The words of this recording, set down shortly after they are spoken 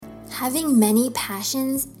Having many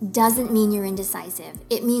passions doesn't mean you're indecisive.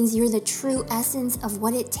 It means you're the true essence of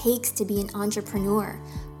what it takes to be an entrepreneur,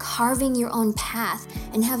 carving your own path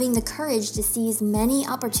and having the courage to seize many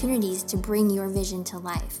opportunities to bring your vision to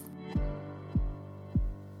life.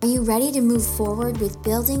 Are you ready to move forward with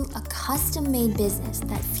building a custom-made business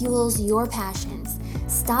that fuels your passions,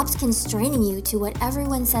 stops constraining you to what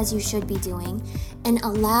everyone says you should be doing, and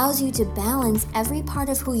allows you to balance every part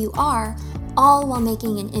of who you are, all while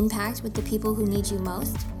making an impact with the people who need you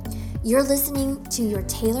most? You're listening to Your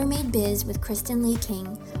Tailor-Made Biz with Kristen Lee King,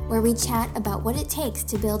 where we chat about what it takes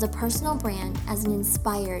to build a personal brand as an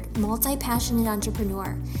inspired, multi-passionate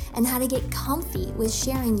entrepreneur, and how to get comfy with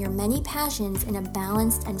sharing your many passions in a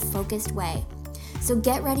balanced and focused way. So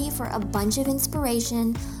get ready for a bunch of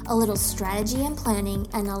inspiration, a little strategy and planning,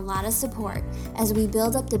 and a lot of support as we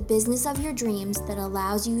build up the business of your dreams that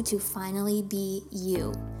allows you to finally be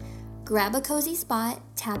you. Grab a cozy spot,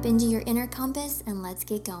 tap into your inner compass, and let's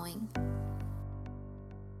get going.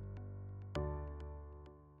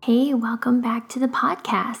 Hey, welcome back to the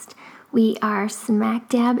podcast. We are smack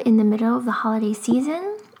dab in the middle of the holiday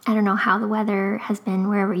season. I don't know how the weather has been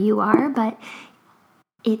wherever you are, but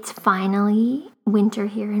it's finally winter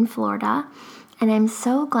here in Florida, and I'm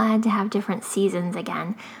so glad to have different seasons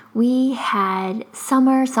again. We had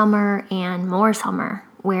summer, and more summer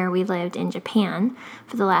where we lived in Japan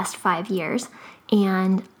for the last 5 years.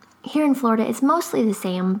 And here in Florida, it's mostly the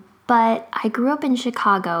same, but I grew up in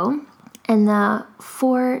Chicago, and the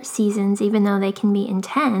 4 seasons, even though they can be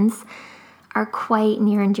intense, are quite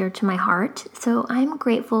near and dear to my heart. So I'm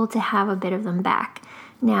grateful to have a bit of them back.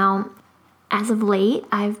 Now, as of late,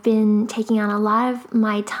 I've been taking on a lot of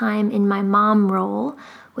my time in my mom role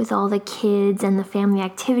with all the kids and the family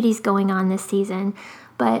activities going on this season,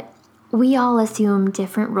 but we all assume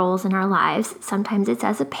different roles in our lives. Sometimes it's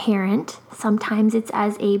as a parent, sometimes it's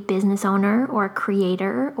as a business owner or a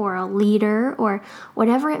creator or a leader or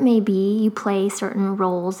whatever it may be, you play certain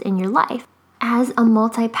roles in your life. As a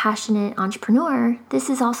multi-passionate entrepreneur, this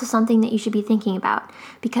is also something that you should be thinking about,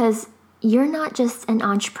 because you're not just an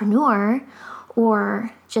entrepreneur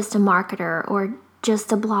or just a marketer or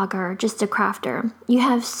just a blogger, just a crafter. You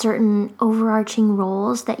have certain overarching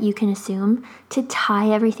roles that you can assume to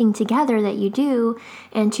tie everything together that you do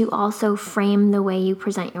and to also frame the way you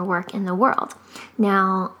present your work in the world.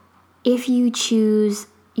 Now, if you choose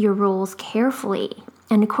your roles carefully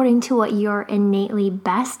and according to what you're innately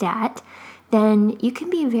best at, then you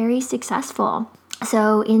can be very successful.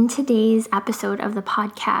 So in today's episode of the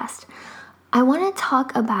podcast, I want to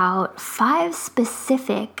talk about 5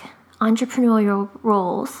 specific entrepreneurial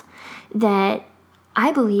roles that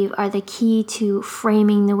I believe are the key to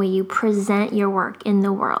framing the way you present your work in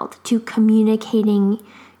the world, to communicating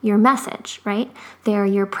your message, right? They're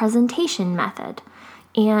your presentation method.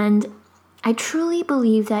 And I truly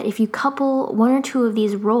believe that if you couple 1 or 2 of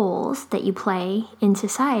these roles that you play in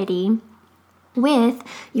society with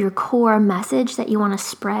your core message that you want to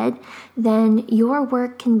spread, then your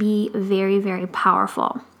work can be very, very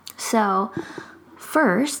powerful. So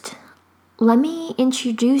first, let me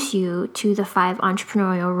introduce you to the 5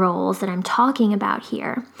 entrepreneurial roles that I'm talking about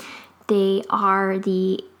here. They are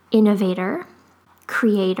the innovator,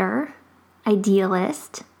 creator,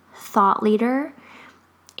 idealist, thought leader,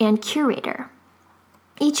 and curator.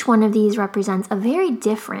 Each one of these represents a very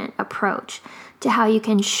different approach to how you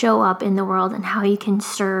can show up in the world and how you can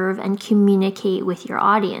serve and communicate with your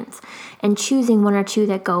audience. And choosing 1 or 2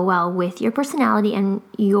 that go well with your personality and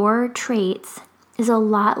your traits is a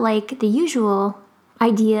lot like the usual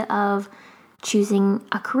idea of choosing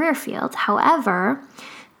a career field. However,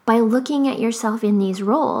 by looking at yourself in these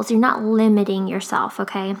roles, you're not limiting yourself,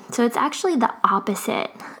 okay? So it's actually the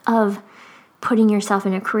opposite of putting yourself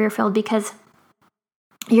in a career field, because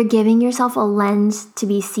you're giving yourself a lens to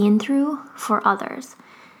be seen through for others.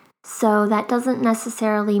 So that doesn't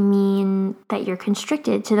necessarily mean that you're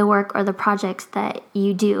constricted to the work or the projects that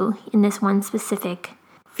you do in this one specific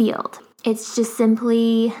field. It's just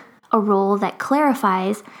simply a role that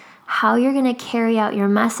clarifies how you're going to carry out your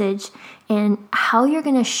message and how you're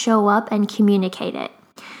going to show up and communicate it.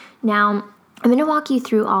 Now, I'm going to walk you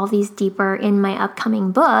through all these deeper in my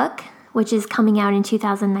upcoming book, which is coming out in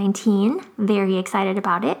 2019. Very excited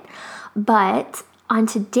about it. But on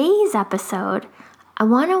today's episode, I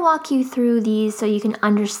want to walk you through these so you can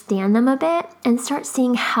understand them a bit and start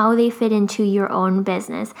seeing how they fit into your own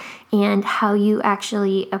business and how you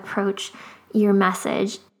actually approach your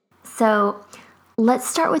message. So let's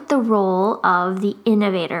start with the role of the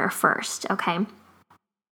innovator first, okay?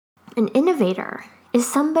 An innovator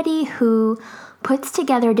is somebody who puts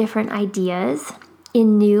together different ideas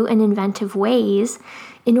in new and inventive ways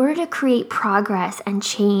in order to create progress and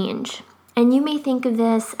change. And you may think of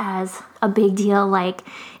this as a big deal, like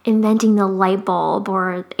inventing the light bulb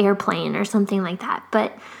or airplane or something like that.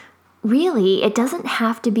 But really, it doesn't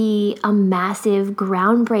have to be a massive,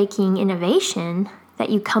 groundbreaking innovation that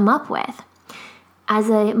you come up with. As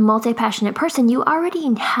a multi-passionate person, you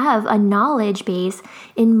already have a knowledge base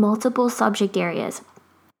in multiple subject areas.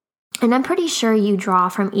 And I'm pretty sure you draw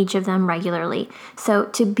from each of them regularly. So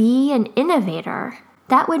to be an innovator,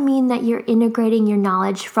 that would mean that you're integrating your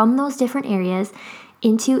knowledge from those different areas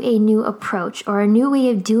into a new approach or a new way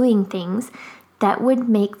of doing things that would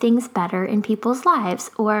make things better in people's lives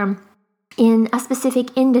or in a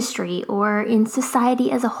specific industry or in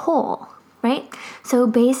society as a whole, right? So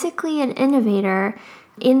basically an innovator,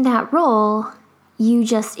 in that role, you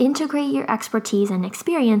just integrate your expertise and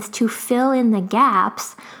experience to fill in the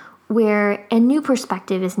gaps where a new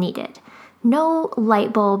perspective is needed. No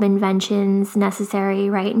light bulb inventions necessary,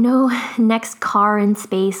 right? No next car in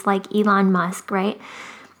space like Elon Musk, right?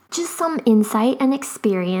 Just some insight and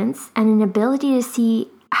experience and an ability to see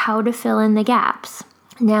how to fill in the gaps.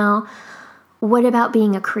 Now, what about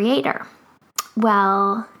being a creator?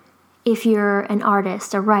 Well, if you're an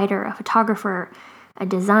artist, a writer, a photographer, a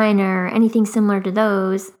designer, anything similar to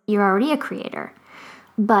those, you're already a creator.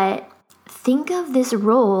 But think of this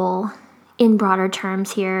role in broader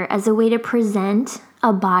terms here as a way to present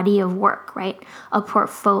a body of work, right? A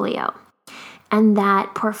portfolio. And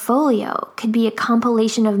that portfolio could be a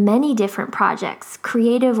compilation of many different projects,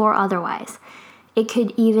 creative or otherwise. It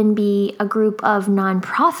could even be a group of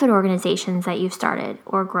nonprofit organizations that you've started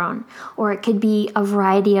or grown, or it could be a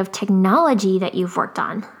variety of technology that you've worked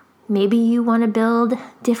on. Maybe you want to build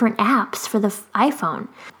different apps for the iPhone.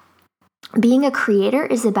 Being a creator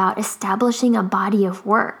is about establishing a body of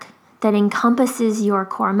work that encompasses your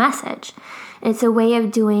core message. It's a way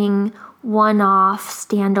of doing one-off,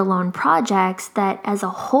 standalone projects that as a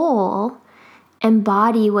whole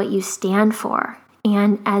embody what you stand for.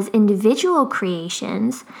 And as individual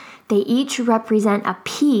creations, they each represent a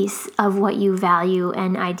piece of what you value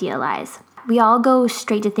and idealize. We all go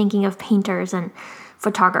straight to thinking of painters and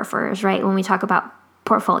photographers, right? When we talk about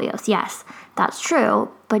portfolios. Yes, that's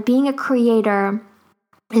true. But being a creator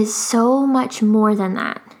is so much more than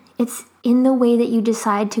that. It's in the way that you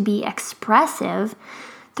decide to be expressive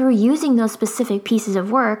through using those specific pieces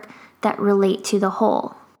of work that relate to the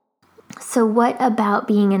whole. So what about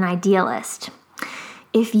being an idealist?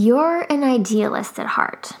 If you're an idealist at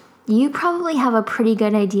heart, you probably have a pretty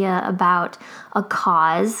good idea about a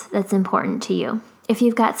cause that's important to you. If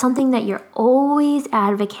you've got something that you're always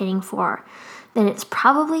advocating for, then it's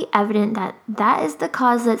probably evident that that is the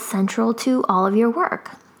cause that's central to all of your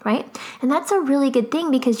work, right? And that's a really good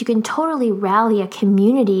thing because you can totally rally a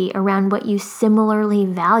community around what you similarly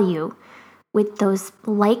value with those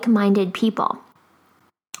like-minded people.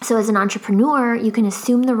 So as an entrepreneur, you can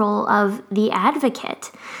assume the role of the advocate.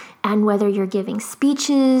 And whether you're giving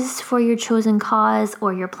speeches for your chosen cause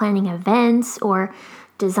or you're planning events or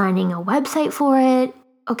designing a website for it,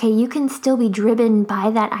 okay, you can still be driven by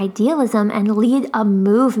that idealism and lead a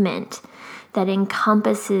movement that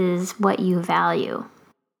encompasses what you value.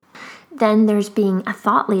 Then there's being a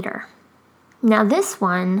thought leader. Now this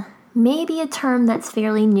one may be a term that's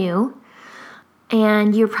fairly new,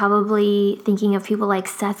 and you're probably thinking of people like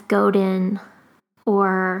Seth Godin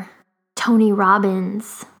or Tony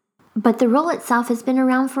Robbins. But the role itself has been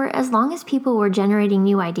around for as long as people were generating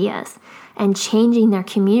new ideas and changing their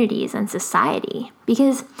communities and society.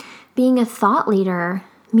 Because being a thought leader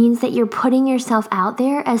means that you're putting yourself out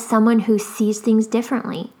there as someone who sees things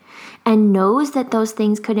differently and knows that those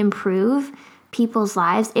things could improve people's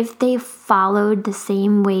lives if they followed the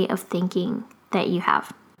same way of thinking that you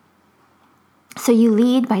have. So you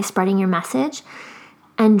lead by spreading your message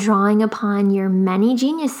and drawing upon your many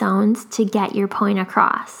genius zones to get your point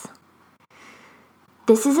across.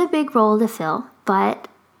 This is a big role to fill, but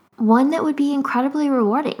one that would be incredibly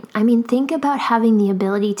rewarding. I mean, think about having the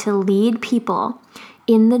ability to lead people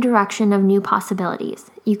in the direction of new possibilities.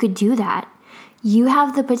 You could do that. You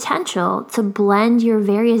have the potential to blend your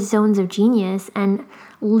various zones of genius and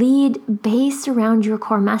lead based around your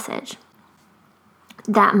core message.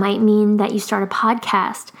 That might mean that you start a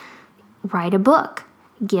podcast, write a book,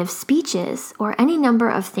 give speeches, or any number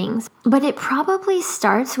of things. But it probably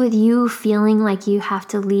starts with you feeling like you have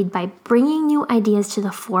to lead by bringing new ideas to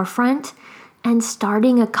the forefront and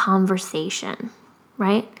starting a conversation,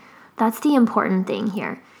 right? That's the important thing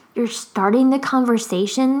here. You're starting the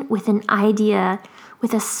conversation with an idea,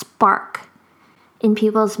 with a spark in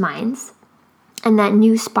people's minds. And that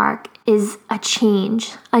new spark is a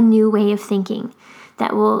change, a new way of thinking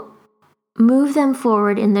that will move them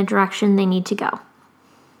forward in the direction they need to go.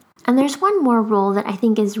 And there's one more role that I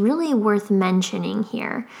think is really worth mentioning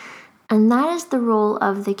here, and that is the role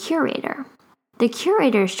of the curator. The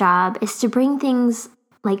curator's job is to bring things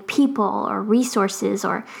like people or resources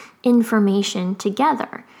or information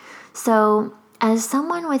together. So as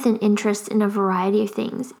someone with an interest in a variety of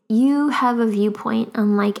things, you have a viewpoint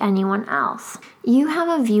unlike anyone else.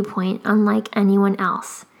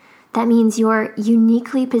 That means you're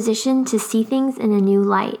uniquely positioned to see things in a new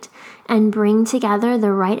light and bring together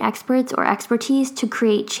the right experts or expertise to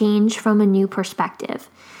create change from a new perspective.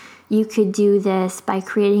 You could do this by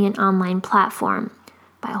creating an online platform,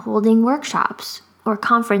 by holding workshops or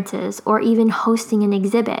conferences, or even hosting an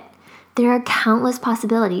exhibit. There are countless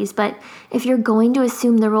possibilities, but if you're going to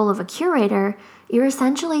assume the role of a curator, you're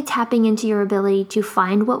essentially tapping into your ability to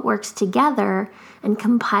find what works together and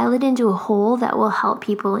compile it into a whole that will help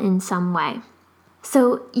people in some way.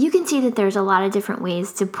 So you can see that there's a lot of different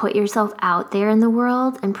ways to put yourself out there in the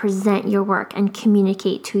world and present your work and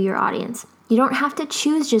communicate to your audience. You don't have to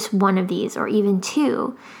choose just one of these or even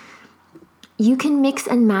two. You can mix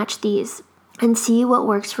and match these and see what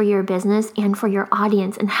works for your business and for your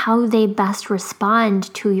audience and how they best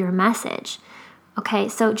respond to your message. Okay,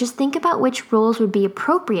 so just think about which roles would be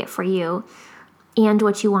appropriate for you and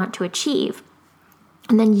what you want to achieve,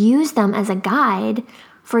 and then use them as a guide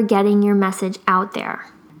for getting your message out there.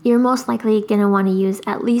 You're most likely going to want to use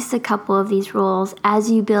at least a couple of these roles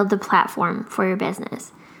as you build the platform for your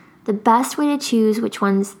business. The best way to choose which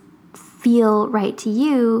ones feel right to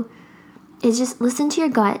you is just listen to your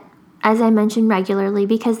gut, as I mentioned regularly,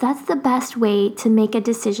 because that's the best way to make a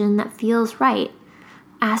decision that feels right.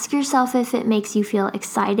 Ask yourself if it makes you feel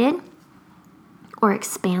excited or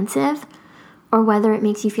expansive, or whether it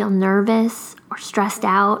makes you feel nervous or stressed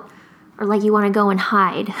out, or like you want to go and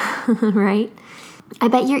hide, right? I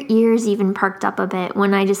bet your ears even perked up a bit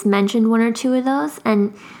when I just mentioned one or two of those,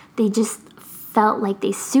 and they just felt like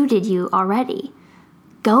they suited you already.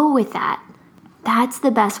 Go with that. That's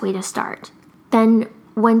the best way to start. Then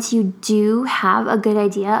once you do have a good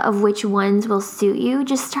idea of which ones will suit you,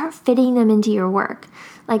 just start fitting them into your work.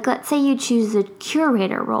 Like, let's say you choose the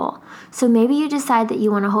curator role. So maybe you decide that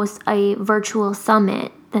you want to host a virtual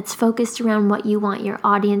summit that's focused around what you want your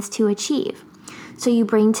audience to achieve. So you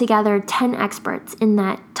bring together 10 experts in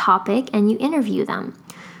that topic and you interview them.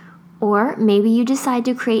 Or maybe you decide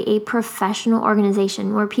to create a professional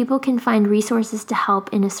organization where people can find resources to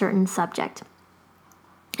help in a certain subject.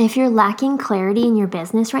 If you're lacking clarity in your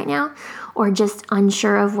business right now, or just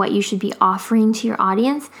unsure of what you should be offering to your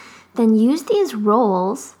audience, then use these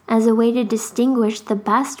roles as a way to distinguish the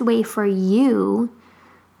best way for you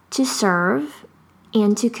to serve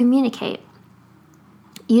and to communicate.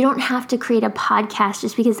 You don't have to create a podcast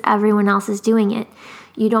just because everyone else is doing it.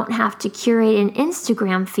 You don't have to curate an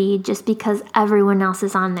Instagram feed just because everyone else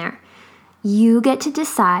is on there. You get to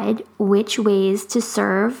decide which ways to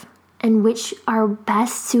serve and which are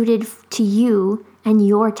best suited to you and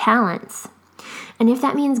your talents. And if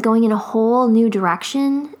that means going in a whole new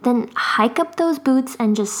direction, then hike up those boots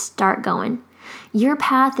and just start going. Your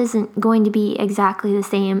path isn't going to be exactly the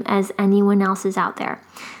same as anyone else's out there.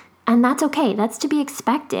 And that's okay. That's to be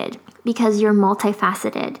expected because you're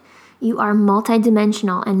multifaceted. You are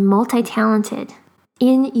multidimensional and multi-talented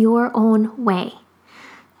in your own way.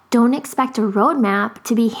 Don't expect a roadmap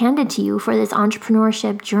to be handed to you for this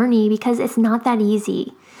entrepreneurship journey because it's not that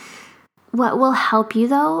easy. What will help you,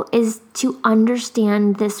 though, is to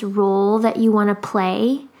understand this role that you want to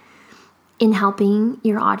play in helping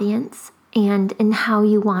your audience and in how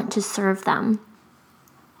you want to serve them.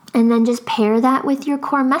 And then just pair that with your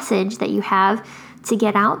core message that you have to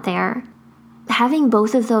get out there. Having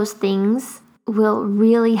both of those things will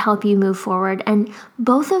really help you move forward. And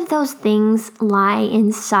both of those things lie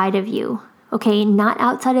inside of you, okay? Not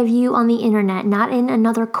outside of you on the internet, not in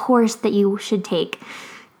another course that you should take.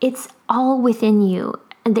 It's all within you.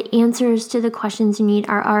 And the answers to the questions you need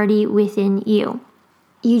are already within you.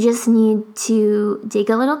 You just need to dig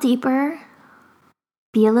a little deeper,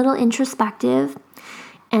 be a little introspective,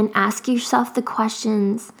 and ask yourself the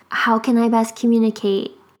questions: how can I best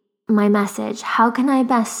communicate my message? How can I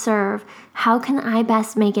best serve? How can I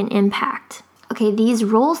best make an impact? Okay, these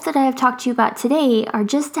roles that I have talked to you about today are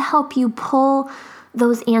just to help you pull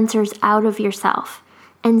those answers out of yourself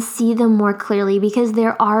and see them more clearly because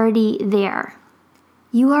they're already there.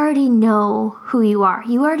 You already know who you are.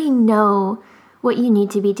 You already know what you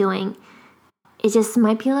need to be doing. It just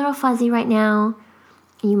might be a little fuzzy right now.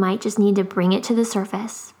 You might just need to bring it to the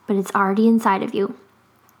surface, but it's already inside of you.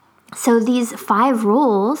 So these 5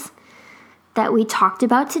 roles that we talked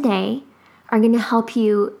about today are going to help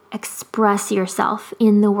you express yourself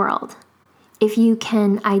in the world. If you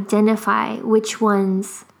can identify which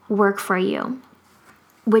ones work for you,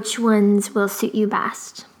 which ones will suit you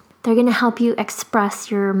best, they're going to help you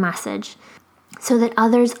express your message so that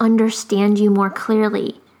others understand you more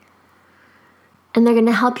clearly. And they're going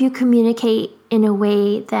to help you communicate in a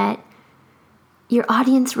way that your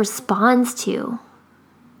audience responds to,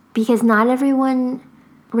 because not everyone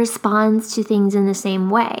responds to things in the same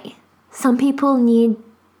way. Some people need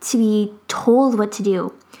to be told what to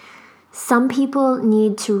do. Some people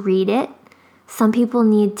need to read it. Some people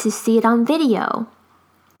need to see it on video.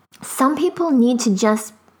 Some people need to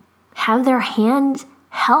just have their hand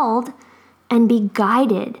held and be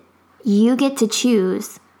guided. You get to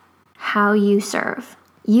choose how you serve.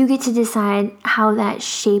 You get to decide how that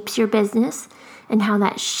shapes your business and how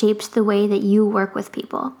that shapes the way that you work with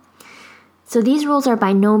people. So these rules are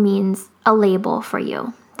by no means a label for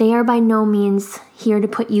you. They are by no means here to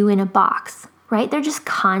put you in a box, right? They're just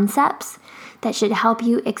concepts that should help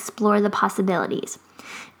you explore the possibilities.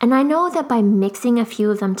 And I know that by mixing a few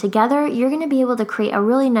of them together, you're going to be able to create a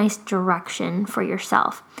really nice direction for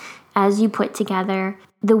yourself as you put together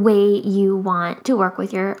the way you want to work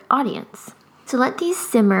with your audience. So let these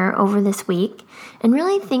simmer over this week and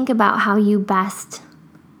really think about how you best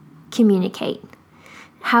communicate,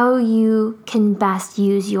 how you can best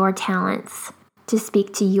use your talents to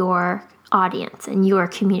speak to your audience and your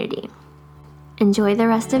community. Enjoy the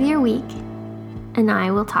rest of your week, and I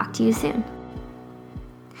will talk to you soon.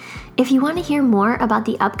 If you want to hear more about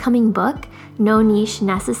the upcoming book, No Niche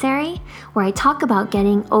Necessary, where I talk about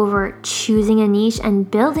getting over choosing a niche and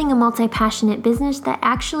building a multi-passionate business that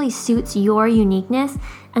actually suits your uniqueness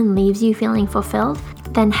and leaves you feeling fulfilled,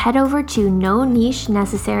 then head over to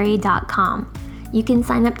nonichenecessary.com. You can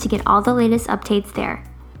sign up to get all the latest updates there.